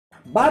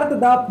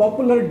ಭಾರತದ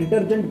popular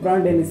detergent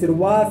brand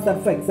ಎನಿಸಿರುವ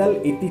Surf Excel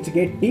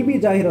ಇತ್ತೀಚೆಗೆ ಟಿವಿ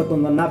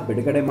ಜಾಹೀರಾತೊಂದನ್ನು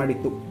ಬಿಡುಗಡೆ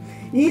ಮಾಡಿತ್ತು.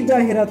 ಈ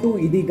ಜಾಹೀರಾತು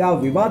ಇದೀಗ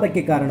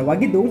ವಿವಾದಕ್ಕೆ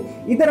ಕಾರಣವಾಗಿದ್ದು,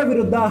 ಇದರ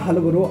ವಿರುದ್ಧ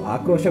ಹಲವರು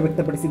ಆಕ್ರೋಶ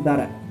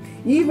ವ್ಯಕ್ತಪಡಿಸಿದ್ದಾರೆ.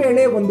 ಈ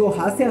ವೇಳೆ ಒಂದು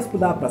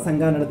ಹಾಸ್ಯಾಸ್ಪದ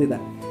ಪ್ರಸಂಗ ನಡೆದಿದೆ.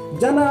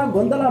 ಜನ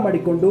ಗೊಂದಲ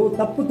ಮಾಡಿಕೊಂಡು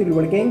ತಪ್ಪು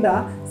ತಿಳುವಳಿಕೆಯಿಂದ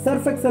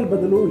ಸರ್ಫ್ ಎಕ್ಸೆಲ್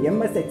ಬದಲು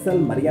MS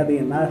ಎಕ್ಸೆಲ್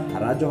ಮರ್ಯಾದೆಯನ್ನ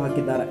ಹರಾಜು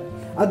ಹಾಕಿದ್ದಾರೆ.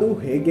 ಅದು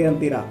ಹೇಗೆ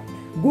ಅಂತೀರಾ?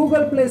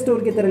 ಗೂಗಲ್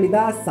ಪ್ಲೇಸ್ಟೋರ್ಗೆ ತೆರಳಿದ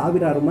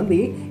ಸಾವಿರಾರು ಮಂದಿ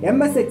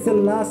MS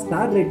ಎಕ್ಸೆಲ್ನ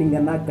ಸ್ಟಾರ್ ರೇಟಿಂಗ್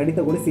ಅನ್ನು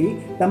ಕಡಿತಗೊಳಿಸಿ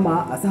ತಮ್ಮ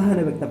ಅಸಹನ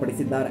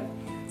ವ್ಯಕ್ತಪಡಿಸಿದ್ದಾರೆ.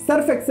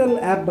 ಸರ್ಫ್ ಎಕ್ಸೆಲ್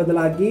ಆ್ಯಪ್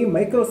ಬದಲಾಗಿ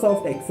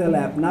ಮೈಕ್ರೋಸಾಫ್ಟ್ ಎಕ್ಸೆಲ್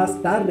ಆ್ಯಪ್ನ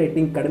ಸ್ಟಾರ್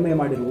ರೇಟಿಂಗ್ ಕಡಿಮೆ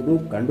ಮಾಡಿರುವುದು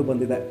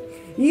ಕಂಡುಬಂದಿದೆ.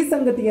 ಈ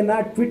ಸಂಗತಿಯನ್ನು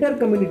ಟ್ವಿಟರ್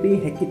ಕಮ್ಯುನಿಟಿ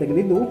ಹೆಕ್ಕಿ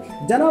ತೆಗೆದಿದ್ದು,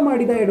 ಜನ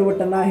ಮಾಡಿದ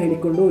ಎಡವಟ್ಟನ್ನು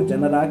ಹೇಳಿಕೊಂಡು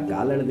ಜನರ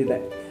ಕಾಲೆಳೆದಿದೆ.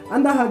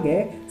 ಅಂದಹಾಗೆ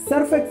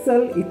ಸರ್ಫ್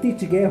ಎಕ್ಸೆಲ್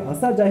ಇತ್ತೀಚೆಗೆ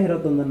ಹೊಸ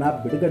ಜಾಹೀರಾತೊಂದನ್ನು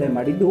ಬಿಡುಗಡೆ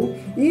ಮಾಡಿದ್ದು,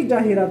 ಈ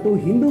ಜಾಹೀರಾತು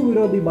ಹಿಂದೂ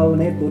ವಿರೋಧಿ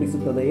ಭಾವನೆ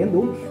ತೋರಿಸುತ್ತದೆ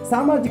ಎಂದು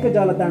ಸಾಮಾಜಿಕ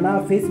ಜಾಲತಾಣ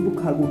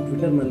ಫೇಸ್ಬುಕ್ ಹಾಗೂ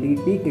ಟ್ವಿಟರ್ನಲ್ಲಿ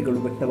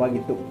ಟೀಕೆಗಳು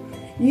ವ್ಯಕ್ತವಾಗಿತ್ತು.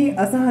 ಈ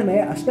ಅಸಹನೆ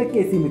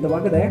ಅಷ್ಟಕ್ಕೆ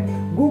ಸೀಮಿತವಾಗದೆ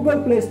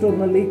ಗೂಗಲ್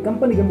ಪ್ಲೇಸ್ಟೋರ್ನಲ್ಲಿ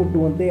ಕಂಪನಿಗೆ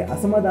ಮುಟ್ಟುವಂತೆ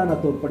ಅಸಮಾಧಾನ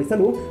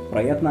ತೋರ್ಪಡಿಸಲು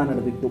ಪ್ರಯತ್ನ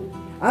ನಡೆದಿತ್ತು.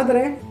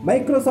 ಆದರೆ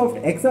ಮೈಕ್ರೋಸಾಫ್ಟ್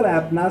ಎಕ್ಸೆಲ್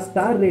ಆ್ಯಪ್ನ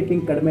ಸ್ಟಾರ್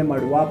ರೇಟಿಂಗ್ ಕಡಿಮೆ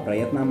ಮಾಡುವ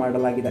ಪ್ರಯತ್ನ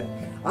ಮಾಡಲಾಗಿದೆ.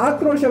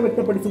 ಆಕ್ರೋಶ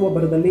ವ್ಯಕ್ತಪಡಿಸುವ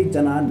ಭರದಲ್ಲಿ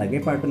ಜನ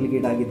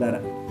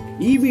ನಗೆಪಾಟಲಿಗೀಡಾಗಿದ್ದಾರೆ.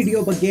 ಈ ವಿಡಿಯೋ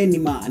ಬಗ್ಗೆ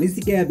ನಿಮ್ಮ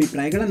ಅನಿಸಿಕೆ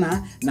ಅಭಿಪ್ರಾಯಗಳನ್ನು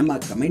ನಮ್ಮ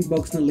ಕಮೆಂಟ್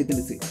ಬಾಕ್ಸ್ನಲ್ಲಿ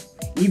ತಿಳಿಸಿ.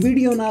 ಈ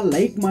ವಿಡಿಯೋನ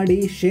ಲೈಕ್ ಮಾಡಿ,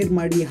 ಶೇರ್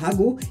ಮಾಡಿ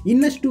ಹಾಗೂ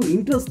ಇನ್ನಷ್ಟು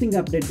ಇಂಟ್ರೆಸ್ಟಿಂಗ್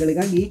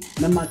ಅಪ್ಡೇಟ್ಗಳಿಗಾಗಿ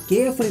ನಮ್ಮ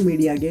KFI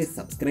ಮೀಡಿಯಾಗೆ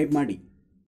ಸಬ್ಸ್ಕ್ರೈಬ್ ಮಾಡಿ.